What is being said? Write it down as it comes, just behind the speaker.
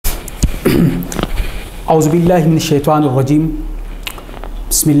औज़ुबिल्लाहि मिनश्शैतानिर्रजीम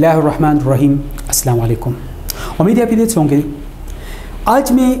बिस्मिल्लाहिर्रहमानिर्रहीम अस्सलाम वालेकुम। उम्मीद है आप खैरियत से होंगे।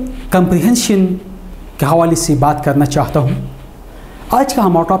 आज मैं कंप्रीहेंशन के हवाले से बात करना चाहता हूँ। आज का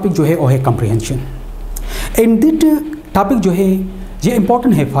हमारा टॉपिक जो है वो है कंप्रीहेंशन। एंड दिट टॉपिक जो है ये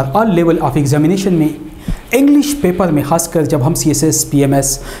इम्पॉर्टेंट है for all level of examination में। इंग्लिश पेपर में खासकर जब हम CSS PMS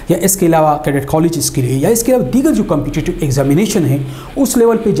या इसके अलावा कैडेट कॉलेजेस के लिए या इसके अलावा दीगर जो कॉम्पिटिटिव एग्जामिनेशन है उस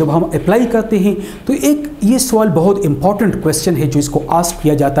लेवल पे जब हम अप्लाई करते हैं तो एक ये सवाल बहुत इंपॉर्टेंट क्वेश्चन है जो इसको आस्क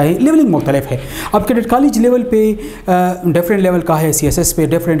किया जाता है। लेवलिंग मुख्तलिफ है। अब कैडेट कॉलेज लेवल पे डिफरेंट लेवल का है, CSS पे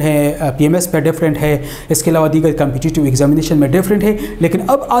डिफरेंट है, PMS पे डिफरेंट है, इसके अलावा दीगर कॉम्पिटिटिव एग्जामिनेशन में डिफरेंट है। लेकिन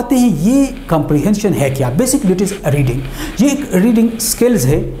अब आते हैं ये कंप्रीहेंशन है क्या। Basically it is reading. ये एक रीडिंग स्किल्स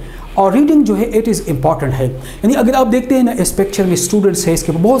है और रीडिंग जो है इट इज़ इम्पॉर्टेंट है। यानी अगर आप देखते हैं ना इस पिक्चर में स्टूडेंट्स है,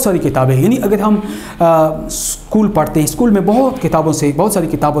 इसके बहुत सारी किताबें हैं। यानी अगर हम स्कूल पढ़ते हैं, स्कूल में बहुत सारी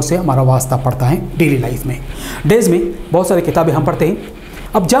किताबों से हमारा वास्ता पड़ता है। डेली लाइफ में डेज़ में बहुत सारी किताबें हम पढ़ते हैं।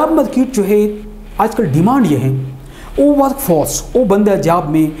 अब जॉब मार्केट जो है आजकल डिमांड ये है, वो वर्क फोर्स, वो बंदा जॉब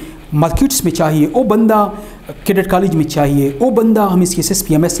में मार्केट्स में चाहिए, वो बंदा कैडेट कॉलेज में चाहिए, वो बंदा हमें CSS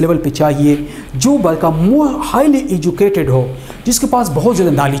PMS लेवल पे चाहिए जो बल्कि मोर हाईली एजुकेटेड हो, जिसके पास बहुत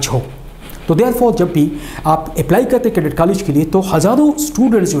ज़्यादा नॉलेज हो। तो देयरफॉर जब भी आप अप्लाई करते हैं कैडेट कॉलेज के लिए तो हज़ारों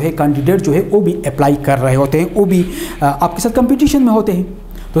स्टूडेंट्स जो है, कैंडिडेट जो है वो भी अप्लाई कर रहे होते हैं, वो भी आपके साथ कंपटीशन में होते हैं।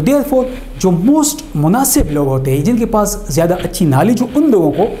 तो देयरफॉर जो मोस्ट मुनासिब लोग होते हैं, जिनके पास ज़्यादा अच्छी नॉलेज हो, उन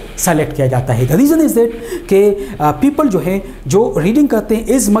लोगों को सेलेक्ट किया जाता है। द रीज़न इज़ दैट कि पीपल जो है जो रीडिंग करते हैं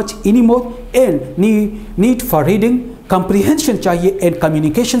is much any more and need for reading comprehension चाहिए and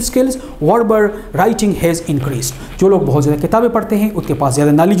communication skills verbal writing has increase. जो लोग बहुत ज़्यादा किताबें पढ़ते हैं उनके पास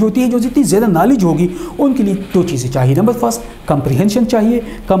ज़्यादा नॉलेज होती है। जो जितनी ज़्यादा नॉलेज होगी उनके लिए दो चीज़ें चाहिए। नंबर फर्स्ट कंप्रीहेंशन चाहिए।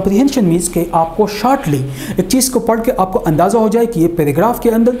 कंप्रीहेंशन मीन्स कि आपको शॉर्टली एक चीज़ को पढ़ के आपको अंदाज़ा हो जाए कि ये पैराग्राफ के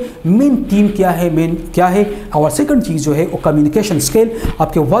अंदर मेन थीम क्या है, मेन क्या है। और सेकंड चीज़ जो है वो कम्युनिकेशन स्किल,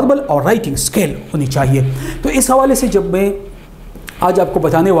 आपके वर्बल और राइटिंग स्किल होनी चाहिए। तो इस हवाले से जब मैं आज आपको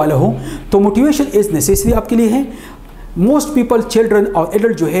बताने वाला हूँ तो मोटिवेशन इज़ नेसेसरी आपके लिए है। मोस्ट पीपल, चिल्ड्रन और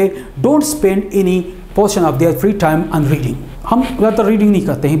एडल्ट जो है don't spend any portion of their free time on reading. हम ज़्यादातर रीडिंग नहीं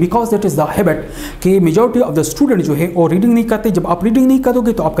करते हैं because that is the habit कि मेजॉरिटी ऑफ द स्टूडेंट जो है वो रीडिंग नहीं करते। जब आप रीडिंग नहीं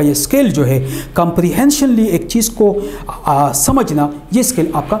करोगे तो आपका ये स्किल जो है कंप्रीहेंशनली एक चीज़ को समझना, ये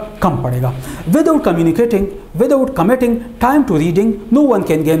स्किल आपका कम पड़ेगा। Without communicating, without committing time to reading no one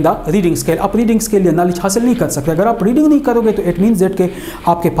can gain the reading skill. आप रीडिंग स्किल या नॉलेज हासिल नहीं कर सकते। अगर आप रीडिंग नहीं करोगे तो इट मीन्स दैट कि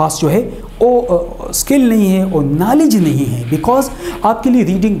आपके पास जो है वो स्किल नहीं है, वो नॉलेज नहीं है। बिकॉज आपके लिए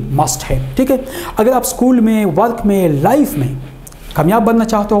रीडिंग मस्ट है। ठीक है, अगर आप स्कूल में, वर्क में, लाइफ में कामयाब बनना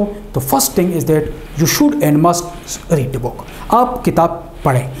चाहते हो तो first thing is that you should and must read the book. आप किताब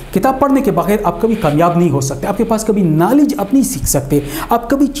पढ़ें। किताब पढ़ने के बगैर आप कभी कामयाब नहीं हो सकते। आपके पास कभी नॉलेज आप नहीं सीख सकते। आप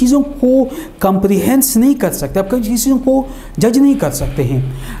कभी चीज़ों को कंप्रीहेंस नहीं कर सकते। आप कभी चीज़ों को जज नहीं कर सकते हैं।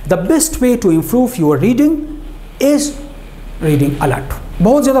 The best way to improve your reading is reading alert.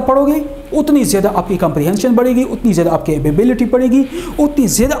 बहुत ज़्यादा पढ़ोगे उतनी ज़्यादा आपकी कंप्रीहेंशन बढ़ेगी, उतनी ज़्यादा आपकी एबिलिटी बढ़ेगी, उतनी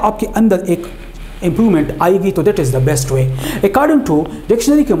ज़्यादा आपके अंदर एक इम्प्रूवमेंट आएगी। तो that is the best way. According to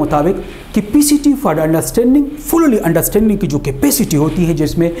dictionary के मुताबिक कि PCT for understanding, fully understanding की जो कैपेसिटी होती है,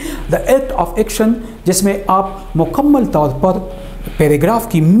 जिसमें द एक्ट ऑफ एक्शन, जिसमें आप मुकम्मल तौर पर पैराग्राफ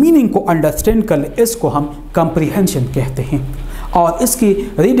की मीनिंग को अंडरस्टैंड कर ले, इसको हम कंप्रीहेंशन कहते हैं। और इसकी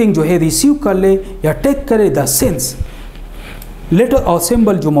रीडिंग जो है रिसीव कर ले या टेक करे द सेंस, लेटर और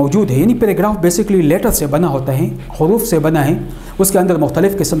सिंबल जो मौजूद है। यानी पैराग्राफ बेसिकली लेटर से बना होता है, हरूफ से बना है, उसके अंदर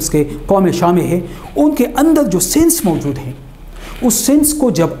मुख्तलिफ़ किस्म के कौमें शामिल हैं। उनके अंदर जो सेंस मौजूद है, उस सेंस को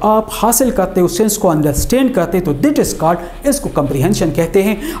जब आप हासिल करते, उस सेंस को अंडरस्टैंड करते तो दिट इज़ कॉल्ड, इसको कंप्रीहेंशन कहते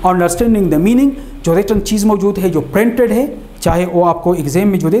हैं। और अंडरस्टैंडिंग द मीनिंग, जो रिटन चीज़ मौजूद है, जो प्रिंटेड है, चाहे वो आपको एग्जाम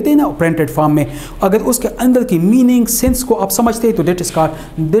में जो देते हैं ना प्रिंटेड फॉर्म में, अगर उसके अंदर की मीनिंग, सेंस को आप समझते हैं तो दिट इज़ कॉल्ड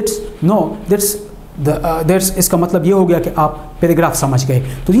दैट्स इसका मतलब ये हो गया कि आप पैराग्राफ समझ गए।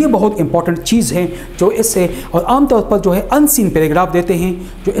 तो ये बहुत इंपॉर्टेंट चीज़ है जो इससे, और आमतौर पर जो है अनसीन पैराग्राफ देते हैं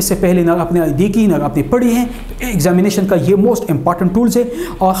जो इससे पहले ना आपने देखी ना आपने पढ़ी हैं। तो एग्जामिनेशन का ये मोस्ट इंपॉर्टेंट टूल्स है।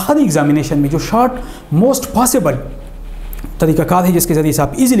 और हर एग्जामिनेशन में जो शॉर्ट मोस्ट पॉसिबल तरीक़ाकार है जिसके ज़रिए से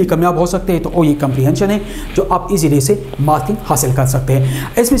आप इजीली कामयाब हो सकते हैं, तो वो ये कंप्रीहेंशन है जो आप इजीली से मार्किंग हासिल कर सकते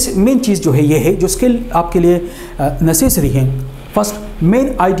हैं। इसमें मेन चीज़ जो है ये है जो स्किल आपके लिए नेसेसरी है। फर्स्ट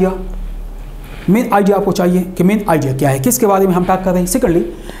मेन आइडिया आपको चाहिए कि मेन आइडिया क्या है, किसके बारे में हम टॉक कर रहे हैं। सेकेंडली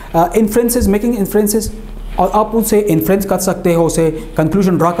इन्फ्रेंसेस, मेकिंग इन्फ्रेंसेस, और आप उनसे इन्फ्रेंस कर सकते हो, उसे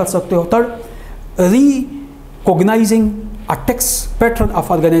कंक्लूजन ड्रा कर सकते हो। Third recognising a text pattern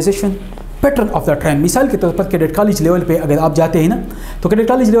of organisation, pattern of the trend. मिसाल के तौर पर कैडेट कॉलेज लेवल पे अगर आप जाते हैं ना, तो कैडेट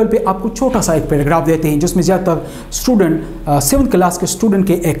कॉलेज लेवल पे आपको छोटा सा एक पैराग्राफ देते हैं जिसमें ज़्यादातर स्टूडेंट 7th क्लास के स्टूडेंट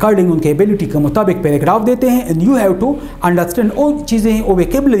के अकॉर्डिंग उनके एबिलिटी के मुताबिक पैराग्राफ देते हैं, and you have to understand वो चीज़ें हैं, वो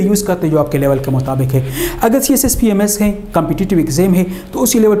वेकेबलरी यूज़ करते हैं जो आपके लेवल के मुताबिक है। अगर CSS PMS है, कॉम्पिटिटिव एग्जाम है, तो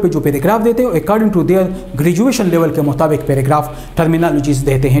उसी लेवल पर जो पैराग्राफ देते हैं according to their graduation level के मुताबिक पैराग्राफ टर्मिनोलॉजीज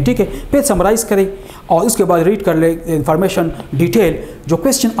देते हैं, ठीक है। फिर समराइज़ करें और उसके बाद रीड कर ले इंफॉर्मेशन डिटेल, जो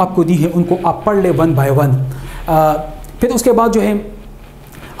क्वेश्चन आपको दी है उनको आप पढ़ ले 1 by 1। फिर उसके बाद जो है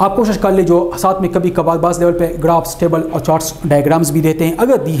आप कोशिश कर ले जो साथ में कभी कभार बाज़ लेवल पे ग्राफ्स, टेबल और चार्ट्स, डायग्राम्स भी देते हैं,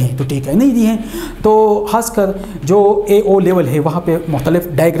 अगर दी हैं तो ठीक है, नहीं दी हैं तो खासकर जो AO लेवल है वहाँ पे मुख्तलिफ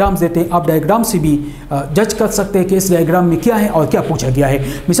डायग्राम्स देते हैं। आप डायग्राम से भी जज कर सकते हैं कि इस डायग्राम में क्या है और क्या पूछा गया है।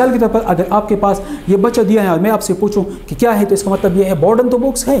 मिसाल के तौर पर अगर आपके पास ये बच्चा दिया है और मैं आपसे पूछूं कि क्या है, तो इसका मतलब ये है बॉर्डन तो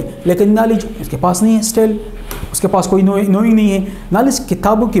बुक्स है लेकिन नॉलेज उसके पास नहीं है, स्टिल उसके पास कोई नोइंग नहीं है। नॉलेज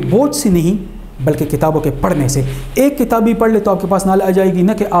किताबों के बोझ से नहीं बल्कि किताबों के पढ़ने से। एक किताब भी पढ़ ले तो आपके पास नॉलेज आ जाएगी,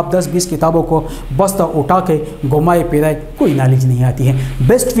 न कि आप 10-20 किताबों को बस्ता उठा के घुमाए फिराए, कोई नॉलेज नहीं आती है।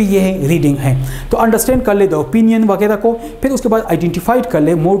 बेस्ट भी ये है रीडिंग है। तो अंडरस्टैंड कर ले द ओपिनियन वगैरह को, फिर उसके बाद आइडेंटिफाइड कर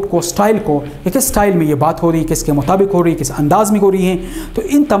ले मूड को, स्टाइल को, किस स्टाइल में ये बात हो रही है, किसके मुताबिक हो रही है, किस अंदाज में हो रही है। तो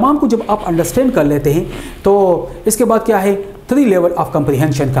इन तमाम को जब आप अंडरस्टैंड कर लेते हैं तो इसके बाद क्या है, 3 लेवल ऑफ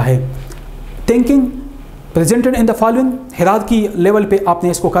कम्प्रीहेंशन का है। Thinking presented in the following, Herat की लेवल पे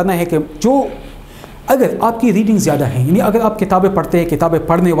आपने इसको करना है कि जो अगर आपकी रीडिंग ज़्यादा है, यानी अगर आप किताबें पढ़ते हैं, किताबें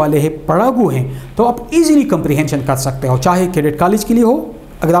पढ़ने वाले हैं, पढ़ाकू हैं, तो आप इजीली कम्प्रीहेंशन कर सकते हो। चाहे कैडेट कॉलेज के लिए हो,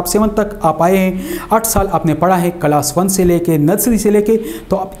 अगर आप 7th तक आप आए हैं, 8 साल आपने पढ़ा है क्लास 1 से लेके नर्सरी से लेके,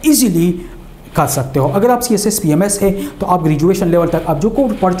 तो आप इजीली कर सकते हो। अगर आप CSS PMS है तो आप ग्रेजुएशन लेवल तक आप जो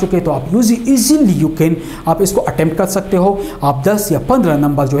कोर्स पढ़ चुके हैं तो आप इजीली यू कैन आप इसको अटेम्प्ट कर सकते हो। आप 10 या 15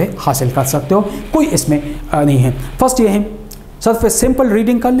 नंबर जो है हासिल कर सकते हो, कोई इसमें नहीं है। फर्स्ट ये है सरफेस सिंपल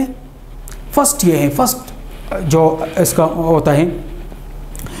रीडिंग कर लें। फर्स्ट ये है, फर्स्ट जो इसका होता है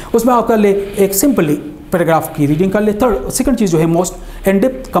उसमें आप कर ले एक सिंपली पैराग्राफ की रीडिंग कर ले। सेकंड चीज़ जो है most in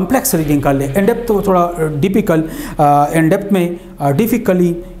depth complex reading कर ले। इन डेप्थ तो थोड़ा डिफिकल्ट, इन डेप्थ में डिफिकली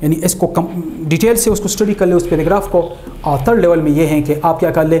यानी इसको डिटेल से उसको स्टडी कर ले उस पैराग्राफ को। और थर्ड लेवल में ये है कि आप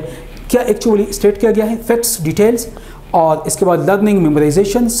क्या कर ले, क्या एक्चुअली स्टेट किया गया है, फैक्ट्स, डिटेल्स, और इसके बाद learning,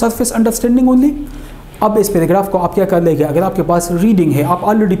 memorisation, surface understanding only. अब इस पैराग्राफ को आप क्या कर लेंगे, अगर आपके पास रीडिंग है, आप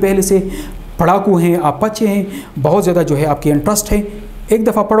ऑलरेडी पहले से पढ़ाकू हैं, आप बच्चे हैं, बहुत ज़्यादा जो है आपकी इंटरेस्ट है, एक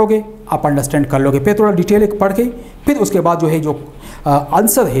दफ़ा पढ़ोगे आप अंडरस्टैंड कर लोगे, फिर थोड़ा डिटेल एक पढ़ के फिर उसके बाद जो है जो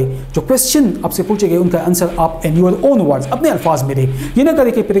आंसर है, जो क्वेश्चन आपसे पूछे गए उनका आंसर आप इन योर ओन वर्ड्स, अपने अल्फाज में दे। ये ना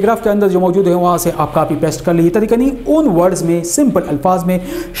करें कि पैराग्राफ के अंदर जो मौजूद है वहाँ से आप कॉपी पेस्ट कर ली, ये तरीका नहीं। ओन वर्ड्स में, सिंपल अल्फाज में,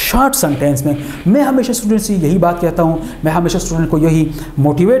 शॉर्ट सेंटेंस में। मैं हमेशा स्टूडेंट से यही बात कहता हूँ, मैं हमेशा स्टूडेंट को यही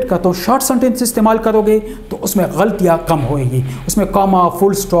मोटिवेट करता हूँ, शॉर्ट सेंटेंस इस्तेमाल करोगे तो उसमें गलतियाँ कम होएगी, उसमें कॉमा,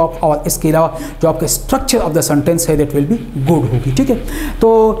 फुल स्टॉप और इसके अलावा जो आपके स्ट्रक्चर ऑफ द सेंटेंस है दैट विल बी गुड होगी, ठीक है।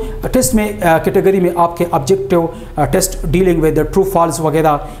 तो टेस्ट में कैटेगरी में आपके objective test dealing with true false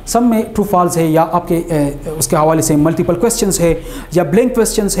वगैरह, सब में ट्रू फॉल्स है, या आपके उसके हवाले से मल्टीपल क्वेश्चंस है या ब्लैंक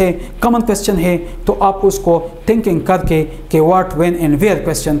क्वेश्चंस है, कॉमन क्वेश्चन है, तो आप उसको थिंकिंग करके कि what, when and where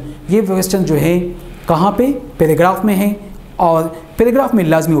question, ये क्वेश्चन जो है कहाँ पे पैराग्राफ में है और पैराग्राफ में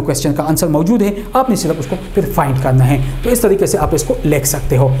लाजमी वो क्वेश्चन का आंसर मौजूद है, आपने सिर्फ उसको फिर फाइंड करना है। तो इस तरीके से आप इसको लिख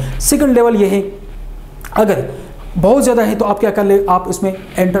सकते हो। सेकंड लेवल ये है, अगर बहुत ज़्यादा है तो आप क्या कर ले, आप उसमें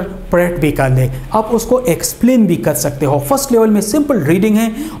इंटरप्रेट भी कर ले, आप उसको एक्सप्लेन भी कर सकते हो। फर्स्ट लेवल में सिंपल रीडिंग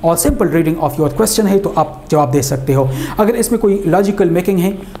है और simple reading of your question है तो आप जवाब दे सकते हो। अगर इसमें कोई लॉजिकल मेकिंग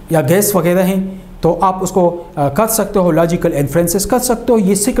है या गैस वगैरह है तो आप उसको कर सकते हो, लॉजिकल इन्फ्रेंसेस कर सकते हो,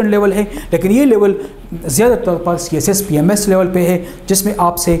 ये सेकंड लेवल है। लेकिन ये लेवल ज़्यादातर पर CSS PMS लेवल पे है, जिसमें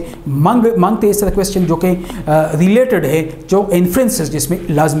आपसे मांगते इस तरह क्वेश्चन जो कि रिलेटेड है, जो इन्फ्रेंसेस जिसमें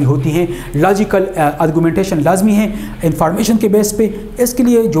लाजमी होती हैं, लॉजिकल आर्गूमेंटेशन लाजमी है इंफॉर्मेशन के बेस पे। इसके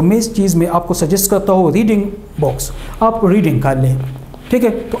लिए जो मैं इस चीज़ में आपको सजेस्ट करता हूँ, रीडिंग बॉक्स, आप रीडिंग कर लें, ठीक है।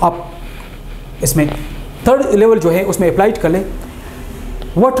 तो आप इसमें थर्ड लेवल जो है उसमें अप्लाइड कर लें,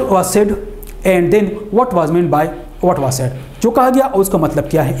 what was said and then what was mean by what was said, जो कहा गया उसका मतलब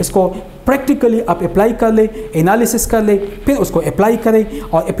क्या है, इसको प्रैक्टिकली आप अप्लाई कर ले, एनालिसिस कर ले, फिर उसको अप्लाई करें।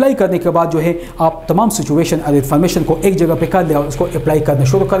 और अप्लाई करने के बाद जो है आप तमाम सिचुएशन और इन्फॉर्मेशन को एक जगह पे कर ले और उसको अप्लाई करना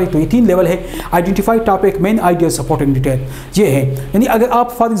शुरू करें। तो ये 3 लेवल है। Identify topic, main idea, supporting detail, ये है। यानी अगर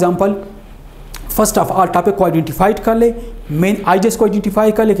आप for example first of all topic को आइडेंटिफाइड कर ले, मेन आइडियाज़ को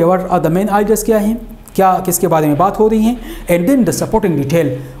आइडेंटिफाई कर ले कि what are the main ideas क्या हैं, क्या किसके बारे में बात हो रही है, and then the supporting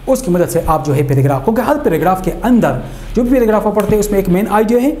detail, उसकी मदद से आप जो है पैराग्राफ, क्योंकि हर पैराग्राफ के अंदर जो भी पैराग्राफ आप पढ़ते हैं उसमें एक मेन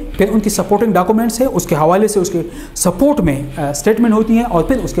आइडिया है, फिर उनकी सपोर्टिंग डॉक्यूमेंट्स है, उसके हवाले से उसके सपोर्ट में स्टेटमेंट होती हैं, और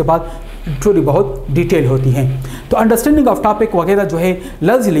फिर उसके बाद थोड़ी बहुत डिटेल होती हैं। तो अंडरस्टैंडिंग ऑफ टॉपिक वगैरह जो है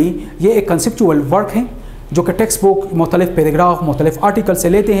लार्जली ये एक कंसेप्चुअल वर्क है जो कि टेक्स्ट बुक मुख्तलिफ पैराग्राफ मुख्तलिफ आर्टिकल से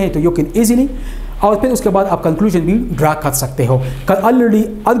लेते हैं, तो यू कैन ईजिली, और फिर उसके बाद आप कंक्लूजन भी ड्रा कर सकते हो। ऑलरेडी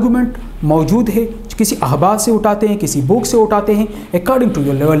आर्गूमेंट मौजूद है, किसी अखबार से उठाते हैं, किसी बुक से उठाते हैं, according to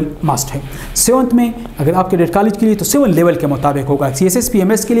your level must है। 7th में अगर आपके कैडेट कॉलेज के लिए तो 7 लेवल के मुताबिक होगा, CSS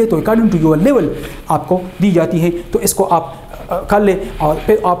PMS के लिए तो अकॉर्डिंग टू योर लेवल आपको दी जाती है, तो इसको आप कर ले और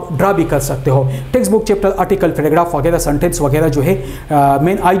फिर आप ड्रा भी कर सकते हो। Text book, chapter, article, paragraph वगैरह, सेंटेंस वगैरह जो है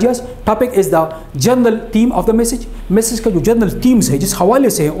main ideas. Topic is the general theme of the message, message का जो जनरल थीम्स है जिस हवाले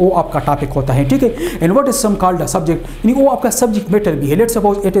से है वो आपका टॉपिक होता है, ठीक है। And what is some called the subject, यानी वो आपका सब्जेक्ट मैटर भी है। Let's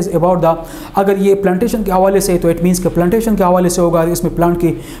suppose it is about the, अगर ये प्लांटेशन के हवाले से है तो इट मीन्स कि प्लांटेशन के हवाले से होगा, इसमें प्लांट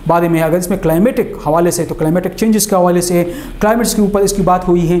के बारे में। अगर इसमें क्लाइमेटिक हवाले से तो क्लाइमेटिक चेंजेस के हवाले से, क्लाइमेट्स के ऊपर इसकी बात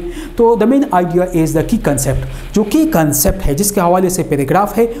हुई है। तो the main idea is the key concept, जो की कंसेप्ट है जिसके हवाले से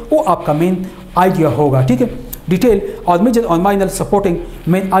पैराग्राफ है वो आपका मेन आइडिया होगा, ठीक है। डिटेल और मेजर और माइनर सपोर्टिंग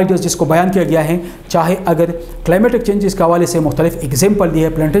मेन आइडियाज जिसको बयान किया गया है, चाहे अगर क्लाइमेटिक चेंजेस के हवाले से मुख्तलिफ एग्जाम्पल दिए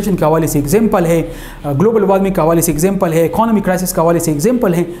है, प्लांटेशन के हवाले से एग्जाम्पल है, ग्लोबल वार्मिंग के हवाले से एग्जाम्पल है, इकोनॉमिक क्राइसिस के हवाले से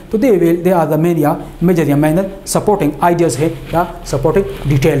एग्जाम्पल है, तो दे आर द मेन या मेजर या माइनर सपोर्टिंग आइडियाज़ है या सपोर्टिंग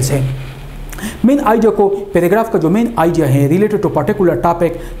डिटेल्स है। मेन आइडिया को, पैराग्राफ का जो मेन आइडिया है रिलेटेड टू पर्टिकुलर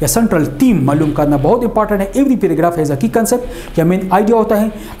टॉपिक या सेंट्रल थीम मालूम करना बहुत इंपॉर्टेंट है। एवरी पैराग्राफ हैज़ अ की कंसेप्ट या मेन आइडिया होता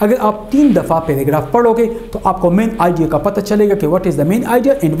है। अगर आप 3 दफ़ा पैराग्राफ पढ़ोगे तो आपको मेन आइडिया का पता चलेगा कि what is the main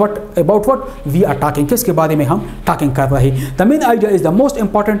idea and what about what we are talking, किसके बारे में हम टॉकिंग कर रहे हैं। The main idea is the most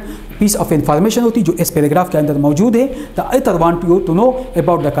important piece of information होती है जो इस पैराग्राफ के अंदर मौजूद है। The Athar want you to know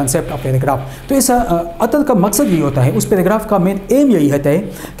about the concept of paragraph. तो इस अथर का मकसद ये होता है, उस पैराग्राफ का मेन एम यही होता है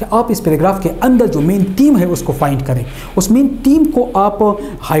कि आप इस पैराग्राफ के अंदर जो मेन थीम है उसको फाइंड करें, उस मेन थीम को आप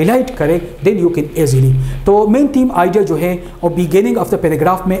हाईलाइट करें, देन यू कैन इजीली। तो मेन थीम आइडिया जो है और बिगिनिंग ऑफ द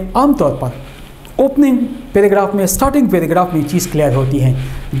पैराग्राफ में आमतौर पर ओपनिंग पैराग्राफ में, स्टार्टिंग पैराग्राफ में चीज़ क्लियर होती है।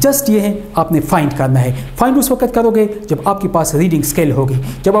 जस्ट ये है आपने फाइंड करना है। फाइंड उस वक्त करोगे जब आपके पास रीडिंग स्किल होगी,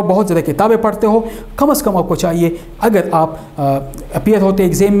 जब आप बहुत ज़्यादा किताबें पढ़ते हो। कम से कम आपको चाहिए, अगर आप अपीयर होते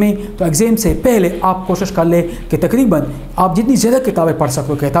एग्ज़ाम में तो एग्ज़ाम से पहले आप कोशिश कर ले कि तकरीबन आप जितनी ज़्यादा किताबें पढ़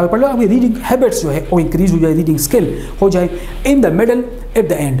सको किताबें पढ़ लो, आपकी रीडिंग हैबिट्स जो है वो इंक्रीज़ हो जाए, रीडिंग स्किल हो जाए। In the middle, at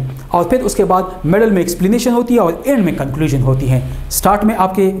the end, और फिर उसके बाद मिडल में एक्सप्लेनेशन होती है और एंड में कंक्लूजन होती है। स्टार्ट में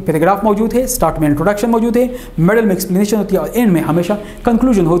आपके पैराग्राफ मौजूद है, स्टार्ट में इंट्रोडक्शन मौजूद है, मिडल में एक्सप्लेनेशन होती है और एंड में हमेशा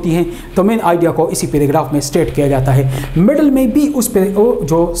कंक्लूजन होती है। तो मेन आइडिया को इसी पैराग्राफ में स्टेट किया जाता है। मिडल में भी उस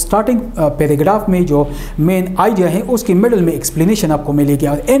जो स्टार्टिंग पैराग्राफ में जो मेन आइडिया है उसकी मिडल में एक्सप्लेनेशन आपको मिलेगी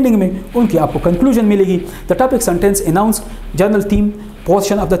और एंडिंग में उनकी आपको कंक्लूजन मिलेगी। The topic sentence announce general theme,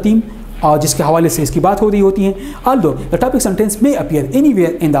 portion of the theme, और जिसके हवाले से इसकी बात हो रही होती है। ऑल्दो द टॉपिक सेंटेंस में अपीयर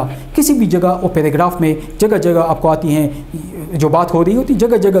एनीवेयर इन द, किसी भी जगह वो पैराग्राफ में जगह जगह आपको आती हैं जो बात हो रही होती है,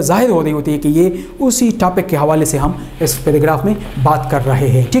 जगह जगह जाहिर हो रही होती है कि ये उसी टॉपिक के हवाले से हम इस पैराग्राफ में बात कर रहे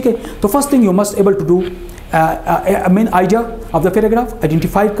हैं, ठीक है। तो first thing you must able to do main idea of the paragraph,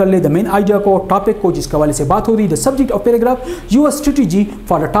 identify कर ले द मेन आइडिया को, टॉपिक को जिसके हवाले से बात हो रही है, the subject of paragraph. Your strategy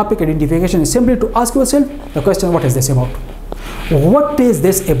for the topic identification is simply to ask yourself the question what is this about, What is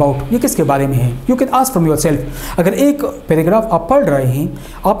this about? ये किसके बारे में है? You can ask from yourself. अगर एक पैराग्राफ आप पढ़ रहे हैं,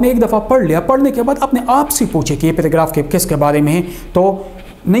 आपने एक दफ़ा पढ़ लिया, पढ़ने के बाद अपने आप से पूछे कि ये पैराग्राफ किसके बारे में है, तो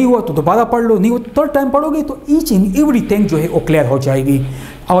नहीं हुआ तो दोबारा पढ़ लो, नहीं हुआ थर्ड टाइम पढ़ोगे तो ईच एंड एवरीथिंग जो है वो क्लियर हो जाएगी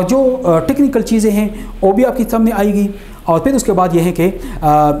और जो टेक्निकल चीज़ें हैं वो भी आपके सामने आएगी। और फिर उसके बाद ये है कि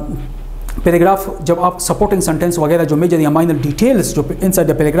पैराग्राफ जब आप सपोर्टिंग सेंटेंस वगैरह जो मेजर या माइनर डिटेल्स जो इनसाइड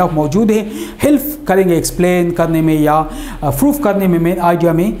द पैराग्राफ मौजूद है हेल्प करेंगे एक्सप्लेन करने में या प्रूफ करने में मेन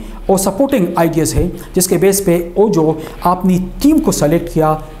आइडिया में, और सपोर्टिंग आइडियाज़ है जिसके बेस पे वो जो आपने थीम को सेलेक्ट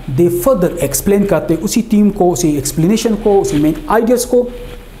किया दे फर्दर एक्सप्लेन करते उसी थीम को, उसी एक्सप्लेनेशन को, उसी मेन आइडियाज़ को।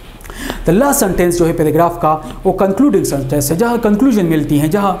 द लास्ट सेंटेंस जो है पैराग्राफ का वो कंक्लूडिंग सेंटेंस है, जहाँ कंक्लूजन मिलती हैं,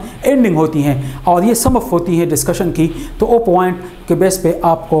 जहाँ एंडिंग होती हैं और ये सम अप होती है डिस्कशन की। तो वो पॉइंट के बेस पे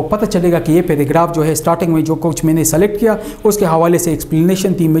आपको पता चलेगा कि ये पैराग्राफ जो है स्टार्टिंग में जो कुछ मैंने सेलेक्ट किया उसके हवाले से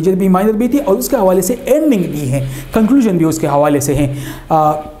एक्सप्लेनेशन थी, मेजर भी माइनर भी थी, और उसके हवाले से एंडिंग भी है, कंक्लूजन भी उसके हवाले से है।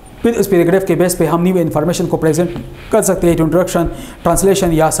 फिर उस पैराग्राफ के बेस पे हम न्यू इन्फॉर्मेशन को प्रेजेंट कर सकते हैं, इंट्रोडक्शन,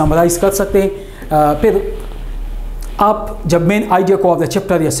 ट्रांसलेशन या समराइज कर सकते हैं। फिर आप जब मेन आइडिया को ऑफ द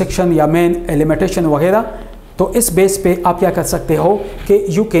चैप्टर या सेक्शन या मेन एलिमेंटेशन वगैरह, तो इस बेस पे आप क्या कर सकते हो कि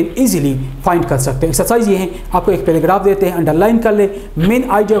यू कैन इजीली फाइंड कर सकते हैं। एक्सरसाइज ये है, आपको एक पैराग्राफ देते हैं, अंडरलाइन कर ले, मेन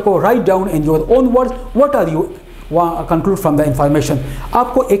आइडिया को write down in your own words, what are you conclude from the information.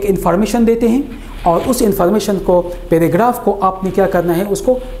 आपको एक इन्फॉर्मेशन देते हैं, اور اس انفارمیشن کو پیراگراف کو آپ نے کیا کرنا ہے, اس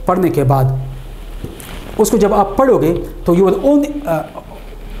کو پڑھنے کے بعد اس کو جب آپ پڑھو گے تو یور اون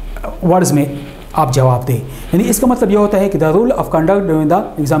ورڈز میں آپ جواب دیں. یعنی اس کا مطلب یہ ہوتا ہے کہ the role of conduct during the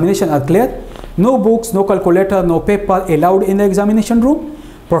examination are clear. Know books, know calculator, know paper allowed in the examination room.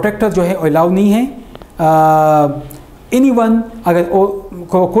 Protector جو ہے الاؤڈ نہیں ہے. اینی ون, اگر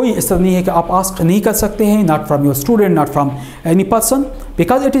کوئی اس طرح نہیں ہے کہ آپ آسک نہیں کر سکتے ہیں, not from your student, not from any person,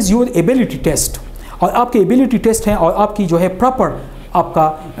 because it is your ability test. اور آپ کے ایبلٹی ٹیسٹ ہیں اور آپ کی جو ہے پراپر آپ کا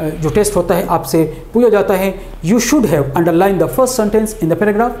جو ٹیسٹ ہوتا ہے آپ سے پوچھا جاتا ہے you should have under line the first sentence in the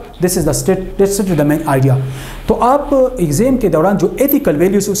paragraph, this is the main idea. تو آپ ایگزام کے دوران جو ایتھیکل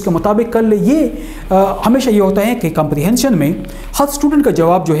ویلیوز اس کے مطابق کر لیں. یہ ہمیشہ یہ ہوتا ہے کہ کمپریہنشن میں ہر اسٹوڈنٹ کا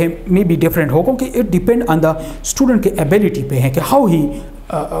جواب جو ہے میں بھی ڈفرینٹ ہو, کیونکہ it depend on the student کے ایبلٹی پہ ہے کہ how he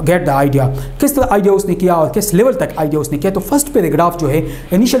get the idea, کس طرح آئیڈیا اس نے کیا اور کس لیول تک آئیڈیا اس نے کیا. تو فرسٹ پیراگراف جو ہے,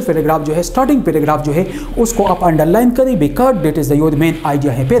 انیشیل پیراگراف جو ہے, اسٹارٹنگ پیراگراف جو ہے, اس کو آپ انڈر لائن کریں because that is the your main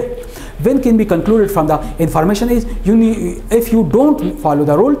idea ہے. پھر when can be concluded from the information is if you don't follow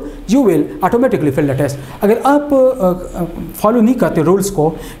the rule you will automatically fail the test. اگر آپ follow نہیں کرتے رولس کو,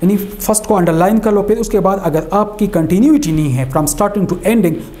 یعنی first کو انڈر لائن کر لو, پھر اس کے بعد اگر آپ کی کنٹینیوٹی نہیں ہے فرام اسٹارٹنگ ٹو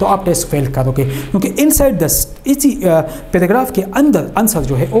اینڈنگ تو آپ ٹیسٹ فیل کرو گے, کیونکہ ان سائڈ دا اسی پیراگراف کے اندر آنسر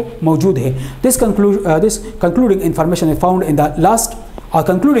جو ہے وہ موجود ہے. دس concluding information is found in the last, اور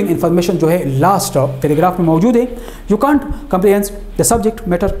کنکلوڈنگ انفارمیشن جو ہے لاسٹ پیراگراف میں موجود ہے. You can't کمپریہینس the subject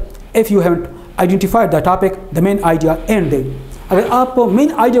matter if you haven't identified the topic, the main idea and the. اگر آپ مین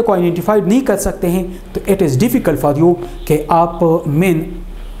آئیڈیا کو آئیڈینٹیفائڈ نہیں کر سکتے ہیں تو it is difficult for you کہ آپ مین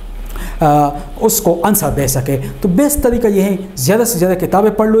اس کو آنسر دے سکے. تو بیسٹ طریقہ یہ ہے زیادہ سے زیادہ کتابیں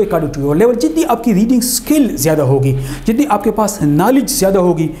پڑھ لو اکارڈنگ ٹو یور لیول. جتنی آپ کی ریڈنگ اسکل زیادہ ہوگی, جتنی آپ کے پاس نالج زیادہ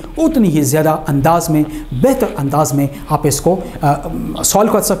ہوگی, اتنی ہی زیادہ انداز میں, بہتر انداز میں آپ اس کو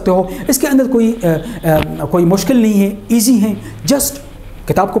سالو کر سکتے ہو. اس کے اندر کوئی مشکل نہیں ہے, ایزی ہے. جسٹ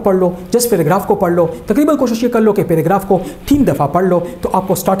کتاب کو پڑھ لو, جسٹ پیراگراف کو پڑھ لو. تقریباً کوشش یہ کر لو کہ پیراگراف کو 3 دفعہ پڑھ لو, تو آپ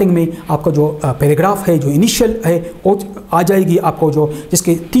کو اسٹارٹنگ میں آپ کا جو پیراگراف ہے, جو انیشیل ہے, وہ آ جائے گی. آپ کو جو جس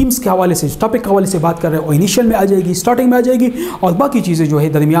کے تھیمس کے حوالے سے, ٹاپک کے حوالے سے بات کر رہے ہیں, وہ انیشیل میں آ جائے گی, اسٹارٹنگ میں آ جائے گی, اور باقی چیزیں جو ہے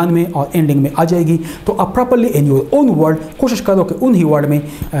درمیان میں اور اینڈنگ میں آ جائے گی. تو آپ properly in your own word کوشش کرو کہ ان ہی ورڈ میں,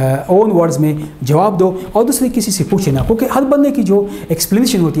 اون ورڈز میں جواب دو, اور دوسرے کسی سے پوچھے نہ, کیونکہ ہر بندے کی جو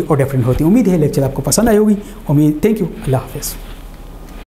ایکسپلینیشن ہوتی ہے وہ ڈفرینٹ ہوتی ہے. امید ہے لیکچر آپ کو پسند آئی ہوگی. امید. Thank you. اللہ حافظ.